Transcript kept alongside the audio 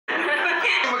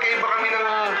magkaiba kami ng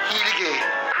hilig eh.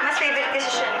 Mas favorite kasi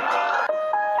siya.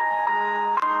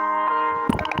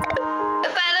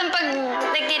 Parang pag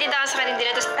nagtitita ako sa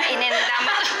kanila, tapos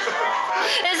inendama ko.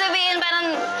 Tapos sabihin,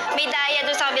 parang may daya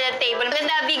doon sa kabilang table.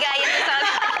 Maganda bigayan doon sa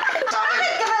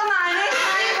Bakit ka ba, Mane?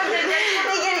 Ay, pag-judge mo,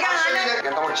 tigil ka nga.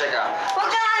 Ganito mo check ah.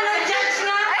 Huwag ka judge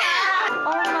nga.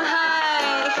 Oh, mahay.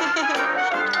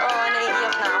 Oh,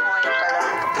 naiiyak na ako ngayon pala.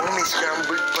 Oh, may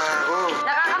scrambled pa ako.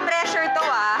 Nakaka-pressure to,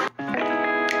 ah.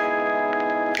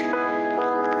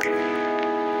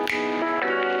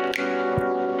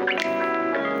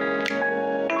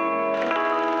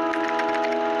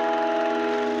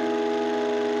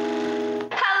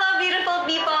 Hello, beautiful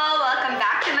people! Welcome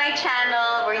back to my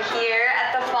channel. We're here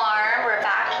at the farm. We're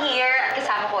back here.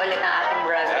 Kasama ko ulit ang ating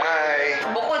brother. Hi!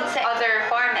 Bukod sa other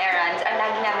farm errands, ang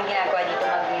lagi namin ginagawa dito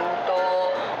magluto,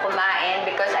 kumain,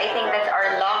 because I think that's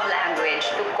our love language,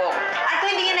 to cook. At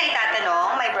kung hindi nyo na itatanong,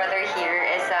 my brother here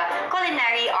is a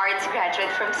culinary arts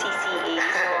graduate from CCA.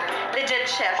 So, legit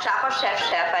chef. Siya ako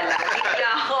chef-chef lang. Hindi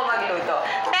ako magluto.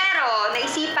 Pero,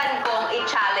 naisipan kong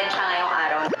i-challenge siya ngayong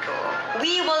araw na to.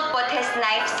 We will put his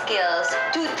knife skills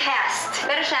to test.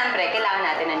 Pero syempre, kailangan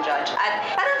natin ng judge. At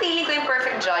parang feeling ko yung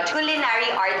perfect judge,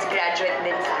 culinary arts graduate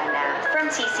din sana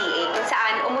from CCA, kung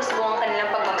saan umusbong ang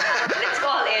kanilang pagmamahal. Let's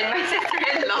call in my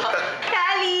sister-in-law,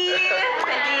 Callie!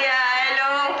 Kalia,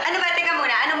 hello! Ano ba, teka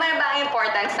muna, ano ba ang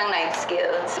importance ng knife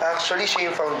skills? Actually, siya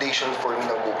yung foundation for me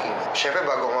ng cooking. Siyempre,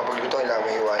 bago ako mapagluto, kailangan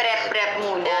may hiwain. Prep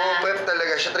muna. Oo, prep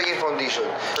talaga. Siya talaga yung foundation.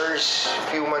 First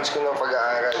few months ko ng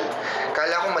pag-aaral,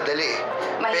 kala ko madali.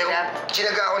 Mahirap. Pero,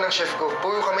 chinaga ako ng chef ko.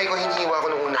 Puro kamay ko hinihiwa ko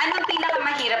nung una. Anong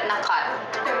pinakamahirap na cut?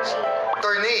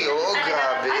 Tournay, oo,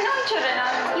 grabe. Ano ang tsura na?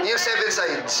 Yung 7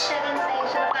 sides. 7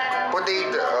 sides na parang...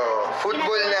 Potato,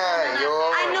 football na,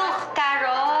 yun. Ano?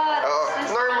 Carrots? Oo,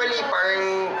 normally,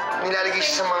 parang nilalagay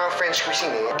siya sa mga French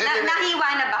cuisine eh. Nahiwa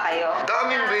na ba kayo?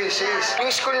 Daming beses.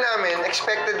 Yung school namin,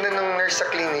 expected na nung nurse sa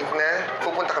clinic na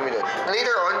pupunta kami doon.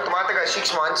 Later on, tumatagal,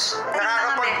 6 months,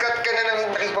 nakakapag-cut ka na nang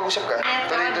nakipag-usap ka.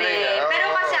 Tuloy-tuloy na. Pero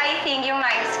kasi I think yung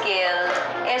life skill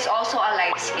is also a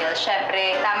life skill.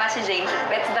 Siyempre, tama si James,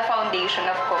 it's the foundation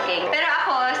of cooking. Pero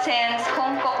ako, since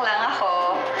home cook lang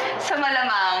ako, sa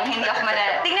malamang, hindi ako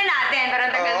tingnan natin, pero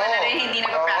tagal mo na rin hindi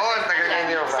nag-practice. Oo, tagal na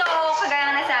hindi nag-practice. So, kagaya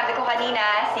nga nasabi ko kanina,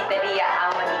 si Bea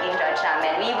ang magiging judge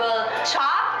namin. We will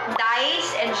chop,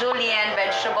 dice, and julienne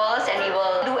vegetables, and we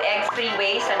will do eggs 3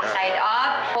 ways on the side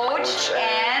up, poached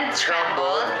and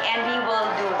scrambled, and we will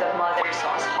do the mother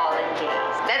sauce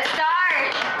hollandaise. Let's start!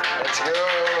 Let's go!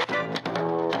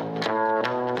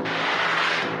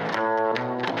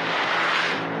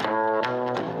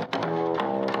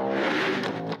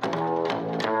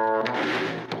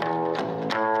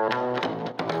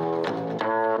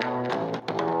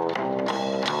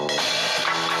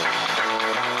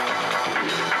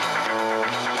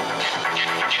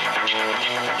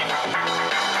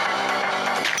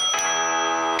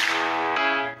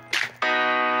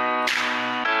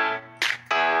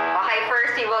 Okay,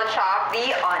 first we will chop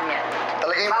the onion.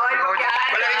 Talagang Bawal mo yan.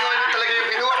 Malaking onion talaga yung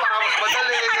pinuha,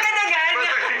 madali. Agad-agad.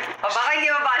 O baka hindi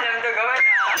mo pa alam ito gawin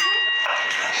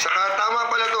Saka tama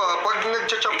pala to ha, pag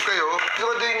nag-chop kayo,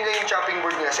 doon nila yung chopping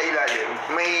board nila sa ilalim.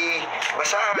 May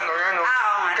basahan or ano.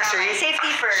 Oo nga. Kasi,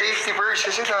 Safety first. Safety first.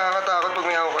 Kasi nakakatakot pag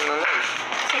may hawak ka ng knife.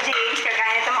 Si James,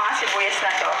 kagaya nito mga sibuyas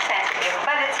na to. Sensitive.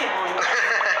 Balit sibuyas.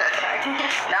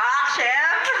 Nak,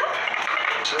 chef!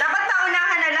 Dapat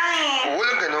naunahan na lang eh.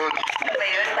 Walang ganun. Ano ba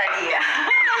yun, Talia?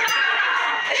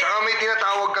 Saka may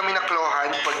tinatawag kami na klohan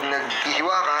pag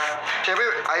naghihiwa ka. Siyempre,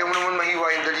 ayaw mo naman mahiwa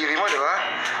yung daliri mo, di ba?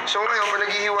 So ngayon, pag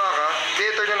naghihiwa ka,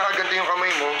 better na nakaganto yung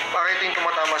kamay mo para ito yung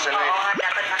tumatama sa Oo knife. nga,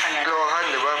 dapat nakanan. Klohan,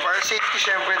 di ba? Para safety,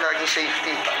 siyempre, laging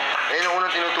safety. Ayun ang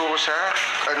unang tinuturo sa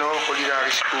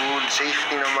culinary school.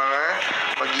 Safety ng mga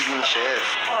magiging chef.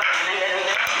 Oh, nanggano'n.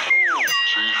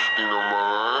 Safety ng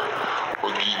mga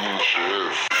magiging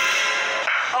chef.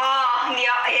 Oh, hindi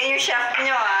ako. Ayan yung chef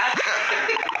nyo ah.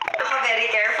 Ako very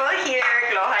careful here.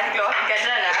 Klohan ka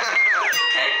dyan ah.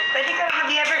 Pwede ka, have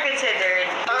you ever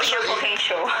considered doing a cooking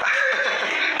show?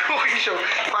 Okay, so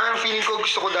parang feeling ko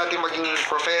gusto ko dati maging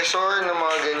professor ng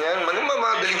mga ganyan. Mga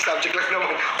madaling subject lang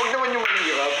naman. Huwag naman yung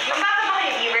mahirap. Bakit ba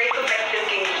kayo very competitive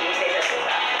kayo ni James sa isa't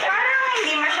isa? Parang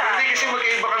hindi masyado. Hindi kasi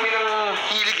magkaiba kami ng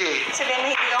hilig eh. Sabihin na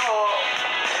hindi ako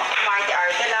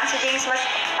arte lang. Si James mas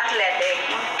athletic.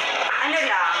 Ano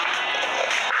lang,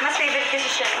 mas favorite kasi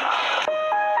siya.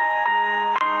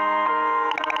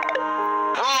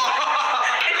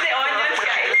 It's the onions,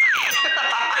 guys.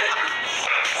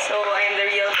 So, I'm the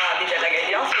real Bobby talaga.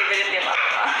 Hindi ako favorite ni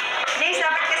Papa. James,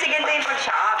 dapat kasi ganito yung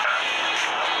pag-chop.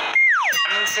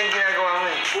 Minsan ginagawa mo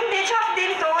eh. Hindi, chop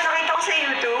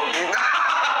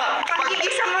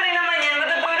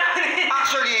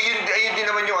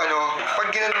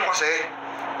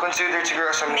considered siguro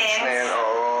as a mince na Mince. yan.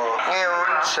 Oo. Ngayon,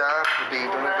 sa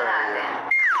potato na tayo.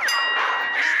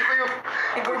 Gusto ko yung...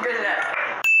 I-google na.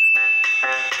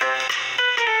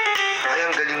 Ay,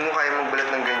 ang galing mo, kaya magbalat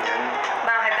ng ganyan.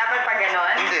 Bakit? Dapat pa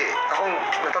ganon? Hindi, ako,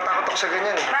 natatakot ako sa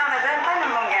ganyan eh. Bakit? Paano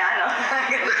mong ano?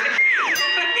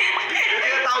 May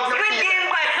tinatawag na Squid Game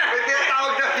pa. May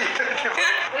tinatawag na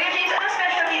Kuya James, ano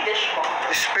specialty dish mo?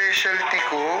 Specialty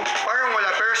ko, parang wala,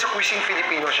 pero sa cuisine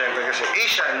Filipino syempre kasi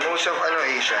Asian, most of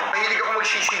Asian. Mahilig ako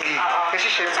magsisigi. Oo. Kasi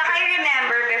syempre, Tsaka I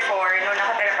remember before, nung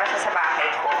nakatira pa siya sa bahay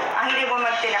ko, ang hilig mo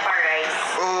magtinapa rice.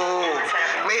 oo.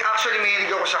 Actually, mahilig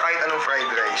ako sa kahit anong fried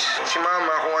rice. Si mama,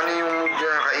 kung ano yung mood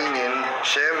niya kainin,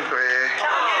 syempre,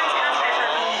 Tsaka meron silang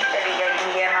specialty talaga,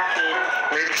 yung yema cake.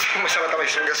 mahilig kasi masama tayo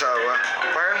sa gasawa.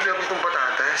 Parang hirap itong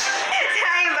patatas. Sa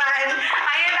Ivan,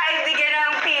 ayaw tayo bigyan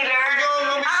ng peeler. Ayaw,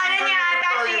 no, Miss Akala niya Minchie ata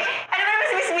tayo. si... Ano ba naman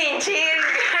si Miss Minchie?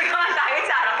 Gagawa tayo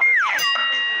sa harap ko niya.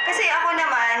 Kasi ako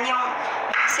naman, yung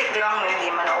siklong, hindi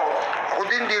man ako. Ako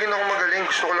din, di rin ako magaling.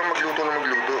 Gusto ko lang magluto na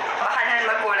magluto. Baka na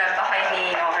magkulat pa kay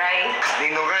Ninong Ray.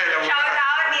 Ninong Ray, alam mo Shout na.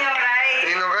 out, Ninong Ray.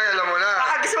 Ninong Ray, alam mo na.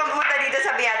 Baka gusto mo pumunta dito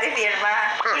sa Beati firma.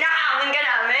 Inaamin ka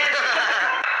namin.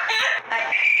 Ay,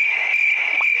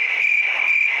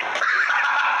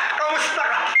 Kamusta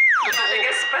ka?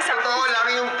 matigas pa sa... Totoo lang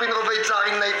yung pinrovide sa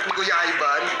akin knife ni Kuya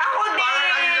Ivan. Ako din!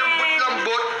 Parang ang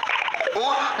lambot-lambot.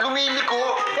 Oh, lumiliko.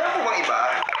 Kaya po bang iba?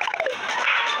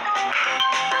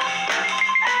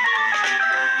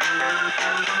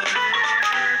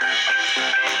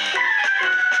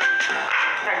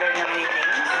 Tagal ng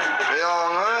meetings. Kaya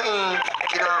nga eh.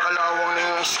 Kinakalawang na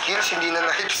yung skills, hindi na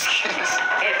knife skills.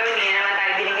 Eto, hindi naman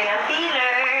tayo binigyan ng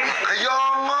peeler. Kaya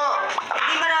nga.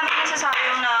 Hindi marami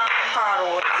nasasayang na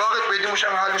carrot. Bakit? Pwede mo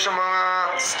siyang halo sa mga...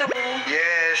 Stew.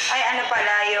 Yes. Ay, ano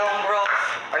pala yung broth.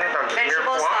 Ano yung tawag?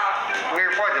 Vegetable Mirepoix? stock.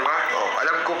 Mirepoix, di ba? Oh,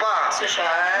 alam ko pa. Social.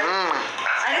 Hmm.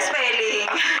 Ano spelling?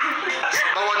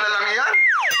 Bawan na lang yan.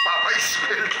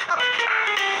 Papa-spell pa.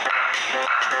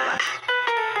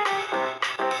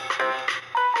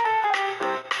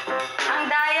 Ang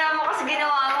daya mo kasi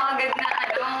ginawa mo agad na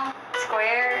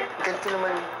square. Ganito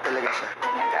naman talaga siya.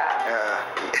 Talaga.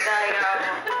 Daya mo.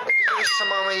 Ito yung isa sa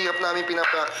mga mahirap namin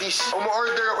pinapractice.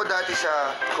 Umu-order ako dati sa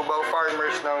Cubao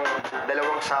Farmers ng 2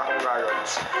 sakong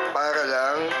carrots para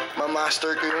lang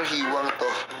ma-master ko yung hiwang to.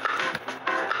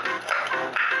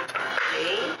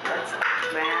 Okay, that's not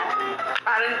bad.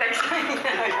 Parang text na yun.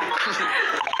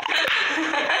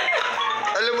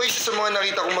 Alam mo, isa sa mga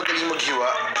nakita kong magaling maghiwa,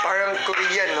 parang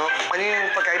Korean, no? Ano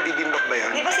yung pagka-bibimbap ba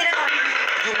yan? Di ba sila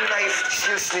Yung knife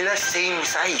skills nila, same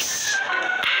size.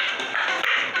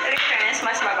 in fairness,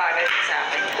 mas mabagal sa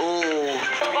akin. Oo.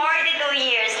 42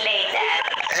 years later.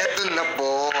 Eto na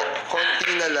po.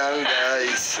 Konti na lang,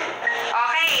 guys.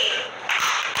 Okay.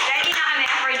 Ready na kami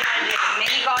for judging. May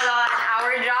we call on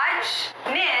our judge,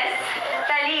 Miss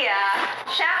Talia,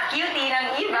 Chef Cutie ng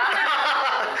Iba.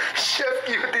 Chef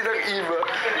Cutie ng Iba.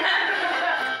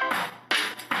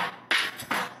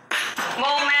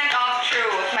 Moment of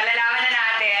truth. Malalaman na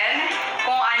natin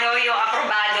kung ano yung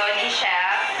aprobado ni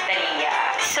Chef Talia.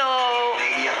 So,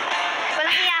 Naiiyak.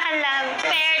 walang iyakan lang.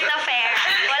 Fair to fair.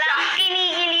 Walang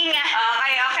kinikilinga.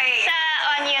 Okay. Sa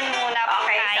onion muna po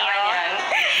Okay, tayo. sa onion.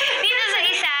 Dito sa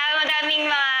isa, madaming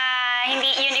mga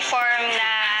hindi uniform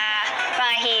na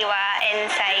mga hiwa and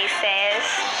sizes.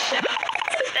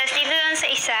 Tapos dito lang sa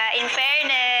isa, in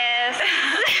fairness,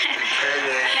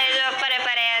 medyo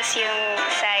pare-parehas yung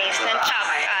size ng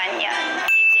chopped onion.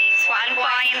 Kay James, 1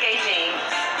 point. Kay James.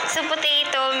 Sa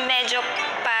potato, medyo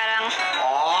parang...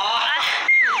 Oh!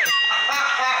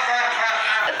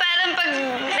 Parang pag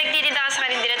nagtitinda ka sa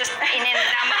kanila, tapos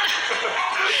inendama.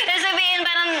 Tapos sabihin,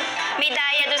 parang may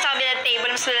daya doon sa kabilang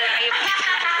table, mas wala kayo.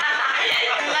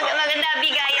 Maganda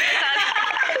bigayan sa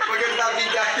Maganda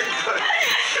bigay ito.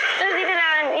 Tapos dito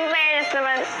naman, in fairness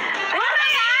naman. Ano ba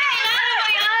yan? Ano ba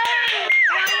yan?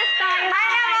 Bias tayo.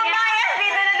 Alam mo, bias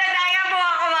dito nadadaya po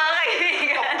ako, mga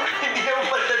kaibigan. Hindi naman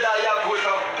pagdadaya po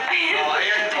ito. Oh,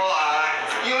 ayan po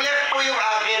Yung left po yung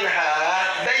akin ha.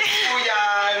 Dice po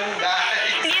yan. Dice.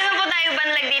 Hindi naman po tayo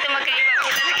banlag dito magkaiba po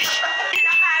talaga siya.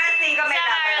 Sa Carrot 5, may Sa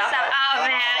laban Carousel, ako.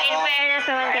 in fairness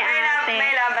naman kay ate.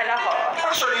 May laban ako.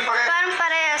 Actually, Parang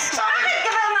parehas. sa akin, Bakit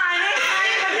ka ba manis? Ay,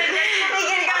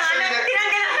 tigil ka nga. Actually,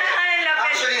 Tinanggal ako na ng lapel.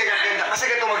 actually, ganda. Kasi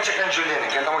ganito mag-check ng Julian eh.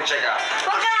 Ganito mag-check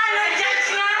Huwag kang judge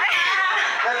nga.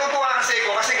 Natutuwa kasi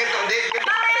ko. Kasi ganito, hindi.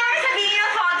 Mamaya mo sabihin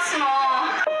yung thoughts mo.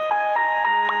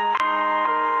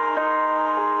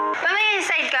 Mamaya yung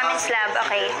side comments lab,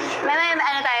 okay? Mamaya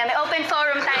ano tayo, may open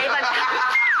forum tayo.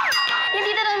 Yung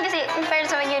dito naman kasi, in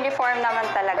fairness naman, uniform naman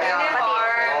talaga.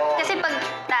 Uniform. Pati, kasi pag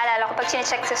naalala ko, pag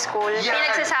sinecheck sa school, Yan.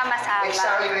 pinagsasama-sama.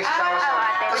 Exactly, pinagsasama-sama.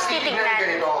 ate. Tapos titignan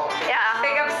ganito. Yeah.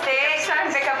 Pick up sticks.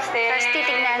 Saan pick up sticks? Tapos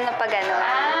titignan na pag ano.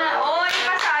 Oy,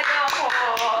 pasado ako.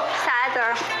 Sa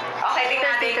Okay,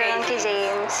 tingnan Tapos natin dito kay lang si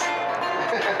James.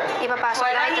 Ipapasok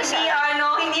Wala, lang ito sa...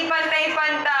 hindi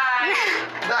pantay-pantay.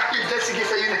 Dahil dyan, sige,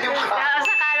 sa'yo na yung Ako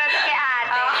sa carrot kay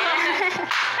ate.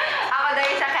 Ako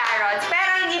dahil sa carrots.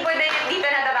 Pero hindi po dito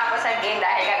natatapos ang game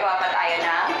dahil gagawa pa tayo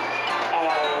ng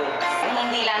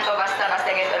hindi lang to basta-basta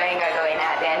ganito lang yung gagawin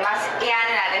natin. Mas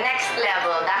iano natin, next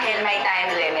level dahil may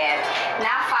time limit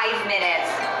na 5 minutes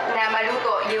na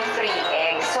maluto yung 3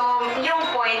 eggs. So, yung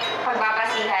point,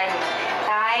 pagbabasihan,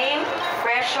 time,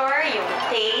 pressure, yung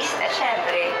taste, at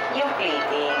syempre, yung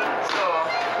plating. So,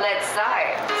 let's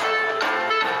start.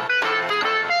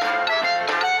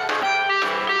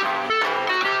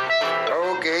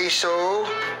 Okay, so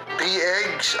 3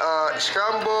 eggs,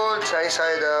 scrambled, sunny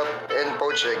side up, and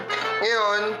poached egg.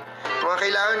 Ngayon, mga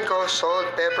kailangan ko, salt,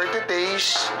 pepper to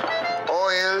taste,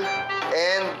 oil,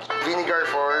 and vinegar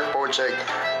for poached egg.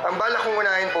 Ang balak kong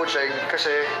unahin poached egg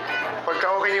kasi pagka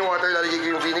okay na yung water, lalagay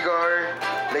ko yung vinegar,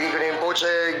 lagay ko na yung poached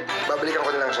egg, babalikan ko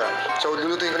na lang siya. So,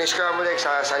 lulutuin ko na yung scrambled egg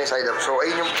sa sunny side up. So,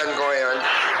 ayun yung plan ko ngayon.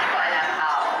 Hindi ko alam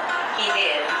how he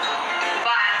did.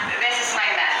 But this is my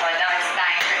method. Now it's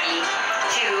time for me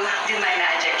to do my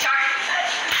magic. Char!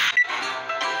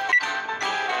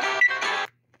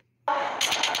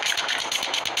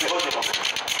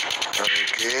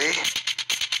 Okay.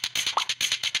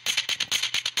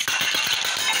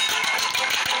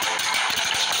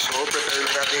 So, prepare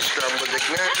lang natin yung scrambled egg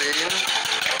natin.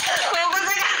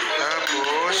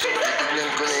 Tapos, titignan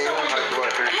ko na yung hot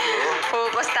water ko.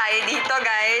 Focus tayo dito,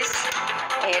 guys.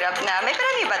 Hirap na. May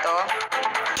parami ba to?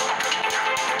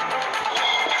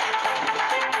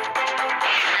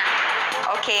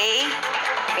 Okay.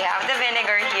 We have the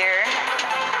vinegar here.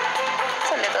 It's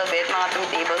a little bit, mga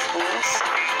 2 tablespoons.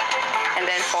 And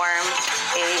then form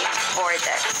a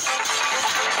vortex.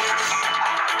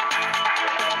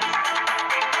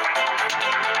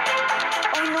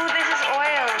 Oh no, this is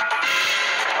oil.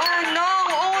 Oh no,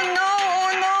 oh no, oh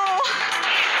no.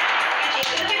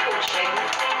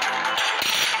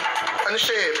 Ano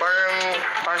siya eh,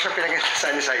 parang siya pinaganda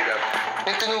sa sunny side up.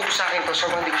 Yung tinuro ko sa akin to,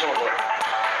 sobrang hindi ko siya magawa.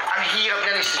 Ang hirap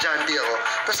na ng estudyante ako.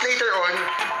 Tapos later on,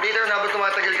 habang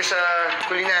tumatagal ka sa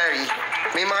culinary,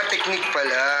 may mga technique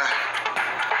pala.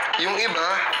 Yung iba,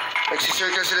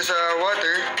 nagsisircle sila sa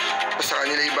water, tapos sa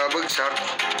kanila ibabagsak.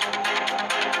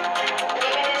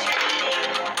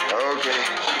 Okay.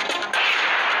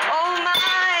 Oh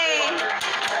my!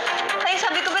 Ay,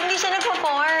 sabi ko ba't di siya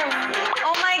nagpa-form?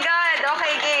 Oh my God!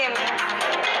 Okay, game.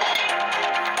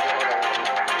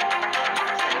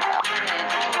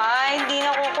 My, hindi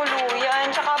nakukulo yan.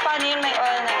 Tsaka paano yun may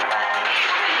oil na iba?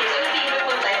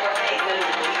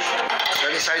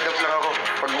 Sunny side up lang ako.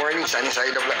 Pag morning, sunny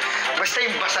side up lang. Basta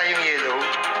yung basa yung yellow,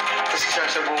 tapos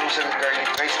isasabaw mo sa garlic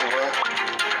rice, di ba?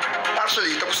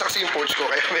 Actually, tapos na kasi yung poach ko,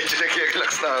 kaya medyo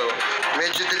nag-relax na ako.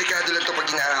 Medyo delikado lang ito pag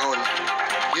ginahon.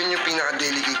 Yun yung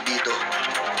pinaka-delicate dito.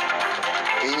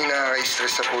 Yun yung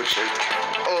nakaka-stress sa poach egg.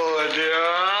 Oh,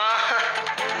 diya!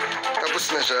 Tapos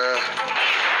na siya.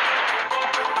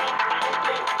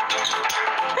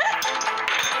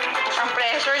 Ang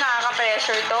pressure,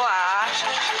 nakaka-pressure to ah.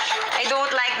 I don't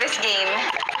like this game.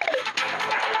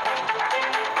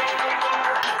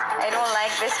 I don't like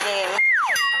this game.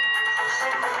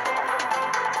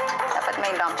 Dapat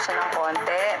may lump siya ng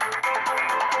konti.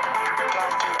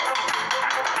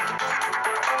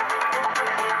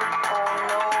 Oh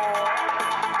no.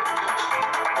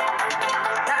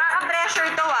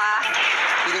 Nakaka-pressure to ah.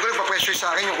 Hindi ko nagpa-pressure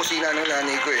sa akin yung kusina ng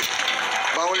nanay ko eh.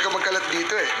 Bawal ka magkalat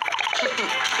dito eh.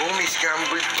 Oh, may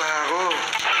scrambled pa ako.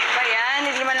 Ba yan?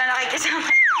 Hindi man lang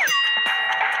nakikisama.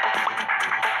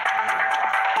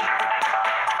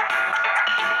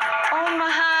 Oh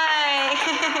my!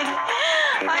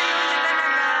 Ayaw niya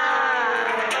talaga.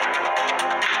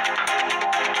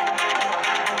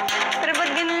 Pero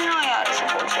ba't ganun na nangyayari sa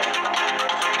puso?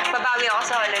 Babawi ako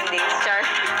sa Hollandaise, Char.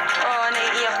 Oo,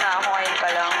 naiiyak na ako ngayon pa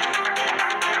lang.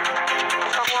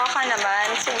 Pakuha ka naman.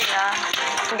 Sige na.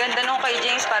 Ang ganda nung kay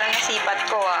James, parang nasipat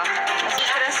ko ah.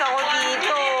 Nasistress ako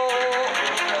dito.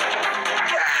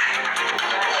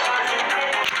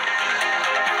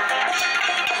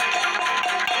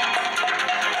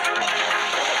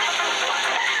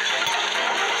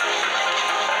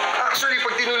 Actually,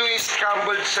 pag tinuloy yung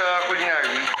scrambled sa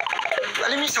culinary,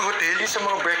 alam niyo sa hotel, yung sa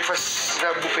mga breakfast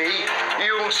na buffet,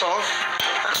 yung soft,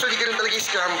 actually ganun talaga yung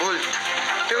scrambled.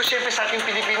 Pero syempre sa ating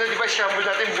Pilipino, di ba scrambled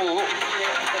natin buo?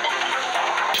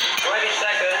 20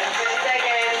 seconds.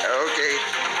 Okay.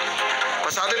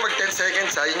 Pasabi pag 10 10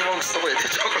 seconds ha. Yun yung mga gusto ko eh.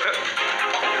 Joke lang.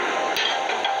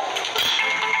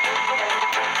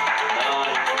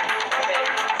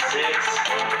 6,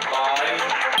 5, 4, 3,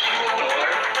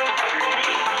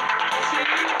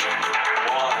 2,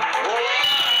 1.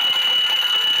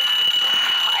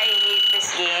 I hate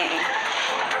this game.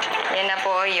 Yan na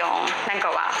po yung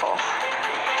nagawa ko.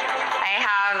 I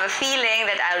have a feeling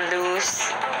that I'll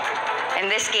lose in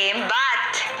this game,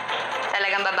 but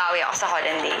talagang babawi ako sa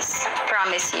Hollandaise.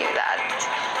 Promise you that.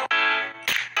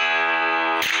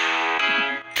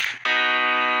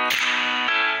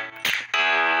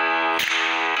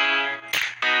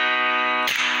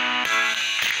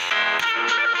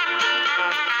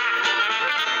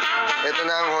 Ito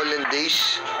na ang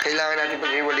Hollandaise. Kailangan natin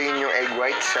pag-iwalayin yung egg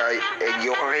white sa egg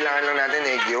yolk. Ang kailangan lang natin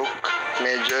egg yolk.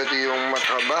 Medyo ito yung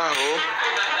matrabaho.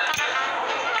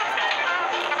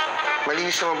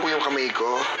 Malinis naman po yung kamay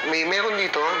ko. Meron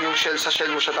dito, yung shell sa shell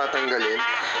mo siya tatanggalin.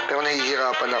 Pero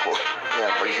nahihirapan ako.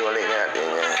 Yan, pag-iwalay natin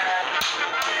yan.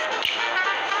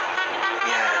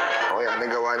 Yan. Okay,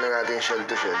 nagawa na natin yung shell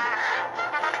to shell.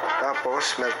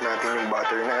 Tapos, melt natin yung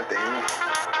butter natin.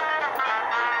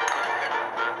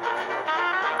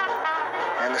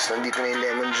 Yan, tapos nandito na yung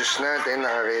lemon juice natin.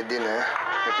 Naka-ready na.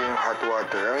 Ito yung hot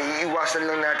water. Ang iiwasan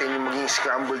lang natin yung maging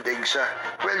scrambled egg siya.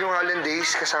 Well, yung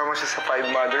Hollandaise, kasama siya sa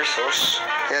 5 mother sauce.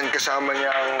 Ayan, kasama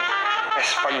niya ang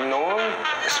espano,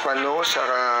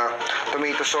 saka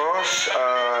tomato sauce,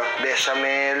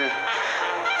 bechamel,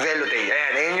 velouté.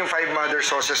 Ayan yung 5 mother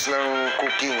sauces ng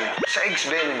cooking. Sa Eggs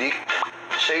Benedict,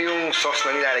 siya yung sauce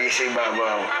na nilalagay sa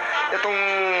ibabaw. Itong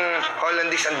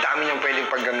Hollandaise, ang dami niyang pwedeng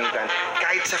paggamitan.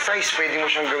 Kahit sa fries, pwede mo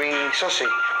siyang gawing sauce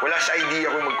eh. Wala sa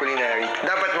idea ko mag-culinary.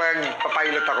 Dapat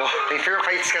magpapilot ako. May fear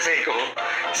fights kasi ko.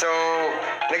 So,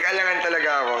 nag-alangan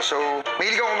talaga ako. So,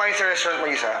 mahilig ako kumain sa restaurant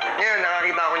mag-isa. Ngayon,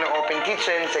 nakakita ako ng open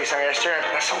kitchen sa isang restaurant.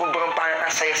 Nasa sobrang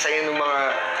saya-saya ng mga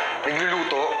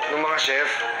nagluluto, ng mga chef.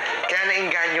 Kaya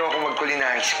nainganyo ako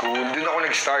mag-culinary school. Doon ako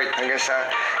nag-start hanggang sa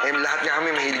lahat nga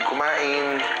kami mahilig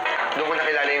kumain. Doon ko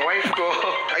nakilala yung wife ko.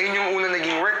 Ayun yung una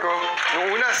naging work ko.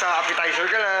 Nung una, sa appetizer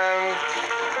ka lang.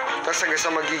 Tapos hanggang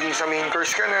sa magiging sa main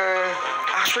course ka na.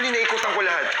 Actually, naikutan ko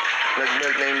lahat.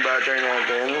 Nag-melt na yung butter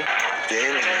natin.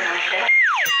 Then,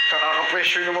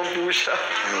 nakaka-pressure naman po siya.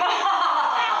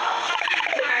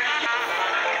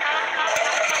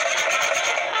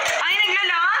 Ay,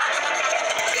 naglalag?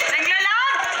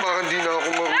 Naglalag? Parang di na ako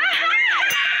marunong.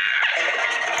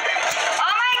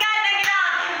 Oh my God,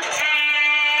 naglalag!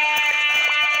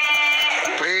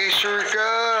 Pressure ka!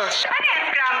 Ano yung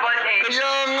scrambled egg? Kaya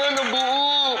nga,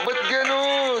 nabuo! Ba't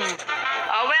ganun?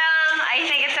 Oh well, I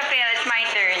think it's a fail. It's my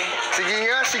turn. Sige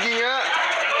nga, sige nga.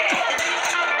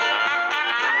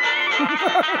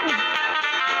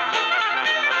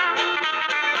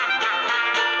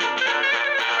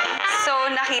 So,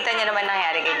 nakita niyo naman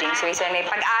nangyari kay James Way. So, may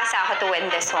pag-asa ako to win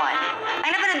this one.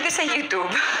 Ang napanood ko sa YouTube,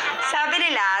 sabi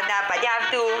nila, dapat you have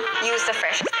to use the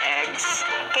freshest eggs.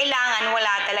 Kailangan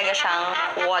wala talaga siyang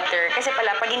water. Kasi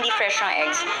pala, pag hindi fresh yung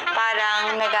eggs,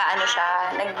 parang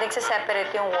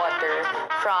nagsaseparate yung water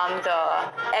from the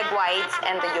egg whites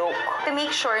and the yolk. To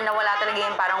make sure na wala talaga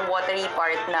yung parang watery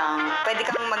part ng, pwede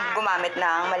kang gumamit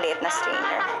ng maliit na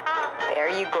strainer.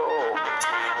 There you go.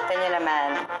 Ito nyo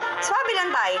naman. Swabe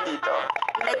lang tayo dito.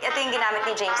 Like, ito yung ginamit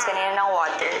ni James kanina ng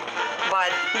water. But,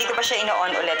 hindi ko pa siya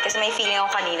ino-on ulit kasi may feeling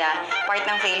ako kanina, part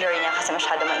ng failure niya kasi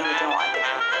masyado mainit yung water.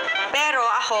 Pero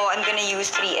ako, I'm gonna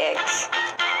use 3 eggs.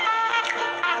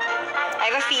 I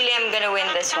have a feeling I'm gonna win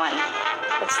this one.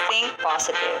 Let's think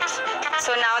positive.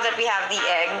 So now that we have the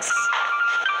eggs,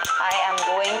 I am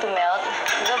going to melt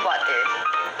the butter.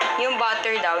 Yung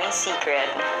butter daw, yung secret,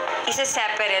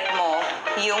 isa-separate mo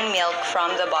yung milk from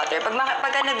the butter.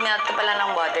 Pagka nag-melt ka pala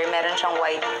ng butter, meron siyang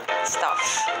white stuff.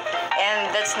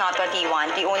 And that's not what you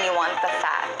want. You only want the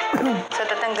fat. So,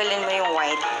 tatanggalin mo yung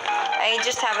white. I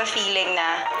just have a feeling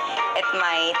na it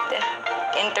might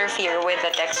interfere with the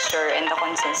texture and the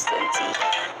consistency.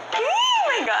 Oh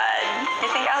my God! You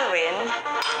think I'll win?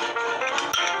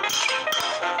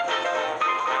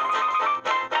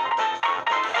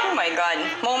 Oh my God.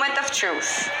 Moment of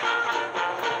truth.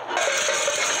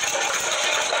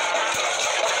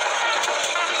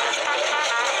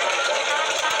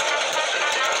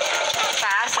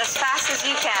 As fast as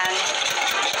you can.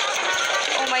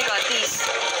 Oh my God, please.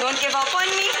 Don't give up on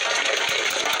me.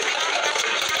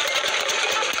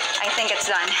 I think it's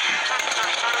done.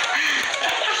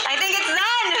 I think it's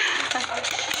done!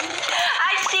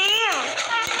 Achieve!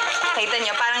 Kita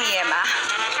nyo, parang yema.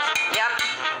 Yup.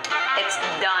 It's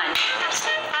done.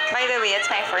 By the way, it's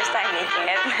my first time making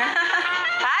it.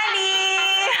 Hali!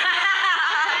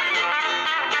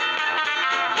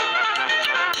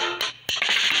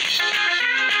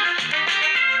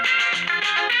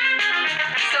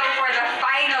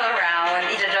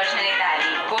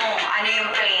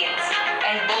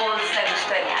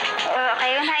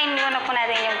 muna po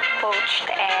natin yung poached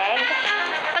egg.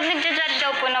 Pag nagja-judge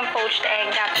daw po ng poached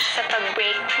egg, dapat sa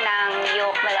pag-break ng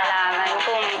yolk malalaman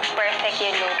kung perfect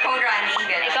yung luto. Kung runny,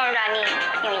 gano'n. Ikaw runny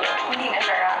yung yolk. Hindi na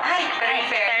siya runny. Ay, pero in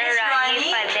Pero fairness, runny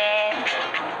pa din.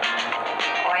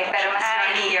 Okay, pero mas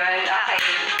runny yun. Okay.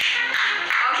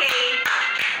 Okay.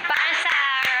 Para sa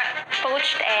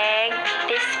poached egg,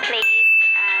 this plate,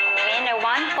 winner 1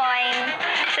 point.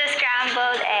 Sa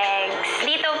scrambled eggs,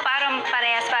 dito parang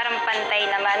parehas, parang pantay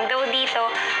naman. Though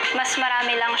dito, mas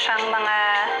marami lang siyang mga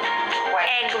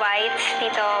egg whites.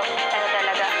 Dito, ano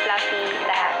talaga, fluffy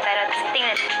lahat. Pero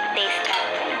tingnan, taste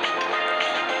natin.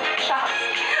 Shucks.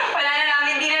 Wala na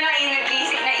namin, hindi na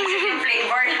naisip yung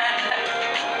flavor na.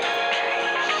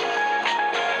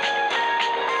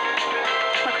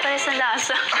 Magpares ng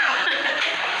lasa.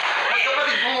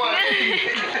 Magkapatid mo nga.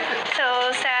 So,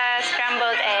 sa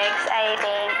scrambled eggs, I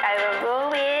think I will go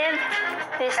with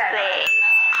this plate.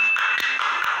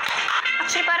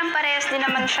 Actually, parang parehas din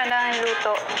naman siya ng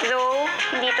luto. Though,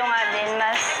 dito nga din,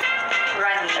 mas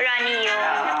runny yung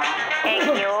egg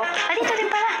yolk. Dito din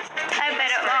pala. Ay,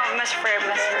 pero mas firm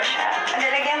siya.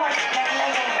 Nalagyan ko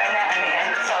na ano yan,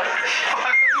 salt.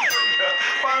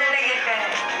 Nalagyan ka na.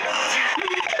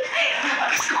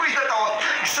 Gusto ko itatawa.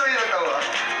 Gusto ko itatawa.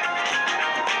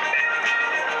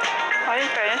 Oh, in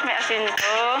fairness, may asin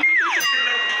to.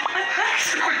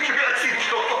 Gusto ko itatasin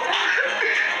to.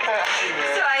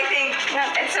 So I think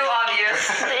it's so obvious.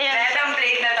 Lahat ang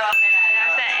plate na to ang nanalo.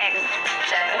 Sa egg.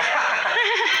 Siyempre.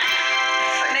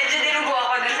 Medyo dinugo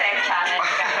ako dun sa egg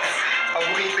challenge, guys.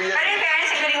 Paborito yan. Pero in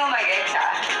fairness, ang galing mo mag-eggs, ha?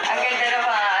 Ang ganda na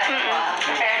mga,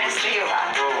 fairness to you, ha?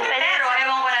 Oo. Pero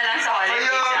ewan ko na lang sa holidays,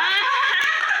 Ayun. ha?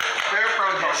 Pero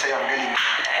proud ako sa'yo. Ang galing.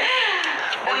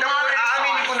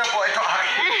 Aaminin ko na po. Ito akin.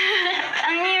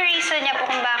 Ang yung reason niya po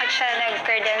kung bakit siya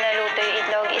nag-curdle na luto yung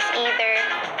itlog is either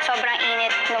sobrang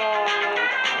init nung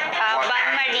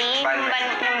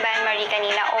bain-marie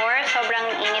kanina or sobrang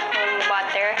init nung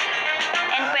butter.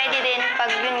 And pwede din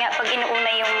pag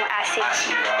inuuna yung acid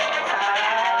Asin. sa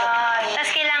paghalo.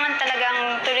 Tapos kailangan talagang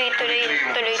tuloy-tuloy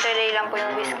lang po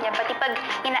yung whisk niya. Pati pag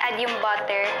ina-add yung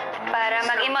butter para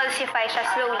mag-emulsify siya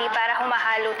slowly para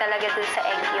humahalo talaga dun sa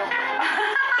egg yolk.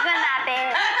 Tignan natin.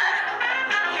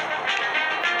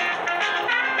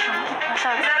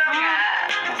 Masarap. Sarap nga.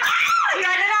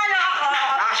 Nanalo ako.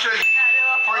 Actually,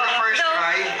 for the first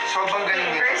try, sobrang galing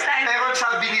nito. First time. Pero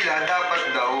sabi nila, dapat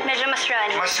daw, Medyo mas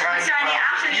runny. mas runny Mas runny. pa.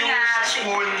 Actually Yung nga. sa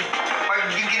spoon, pag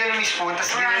yung ginano mo yung spoon,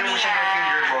 tapos ginano mo siya ng Runny,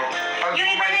 finger mo, pag Yung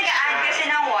iba bumalik nag-add siya, kasi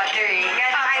ng water, eh. Kaya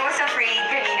I was afraid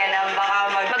kanina na baka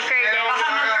Mag-curdle. Pero- baka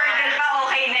mag-curdle pa,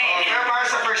 okay na eh. Pero para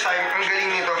sa first time, ang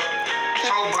galing nito.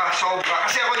 Sobra.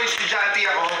 Kasi ako yung estudyante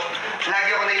ako, lagi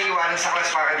ako naiiwanan sa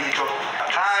class para dito.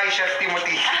 Hi, Chef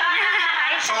Timothy.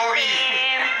 Sorry.